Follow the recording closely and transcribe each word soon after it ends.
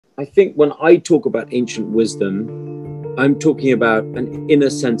I think when I talk about ancient wisdom, I'm talking about an inner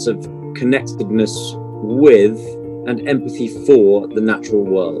sense of connectedness with and empathy for the natural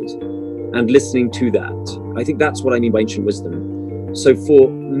world and listening to that. I think that's what I mean by ancient wisdom. So for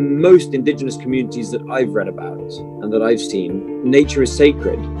most indigenous communities that I've read about and that I've seen, nature is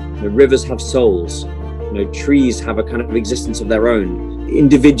sacred. Rivers have souls. Trees have a kind of existence of their own.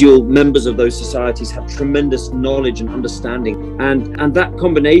 Individual members of those societies have tremendous knowledge and understanding. And that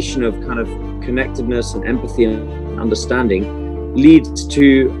combination of kind of connectedness and empathy and understanding leads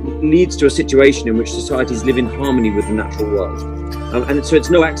to a situation in which societies live in harmony with the natural world. And so it's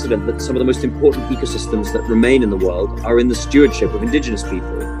no accident that some of the most important ecosystems that remain in the world are in the stewardship of indigenous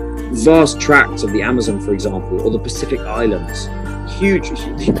people. Vast tracts of the Amazon, for example, or the Pacific Islands, a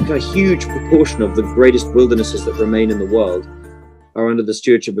huge proportion of the greatest wildernesses that remain in the world are under the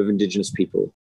stewardship of indigenous people.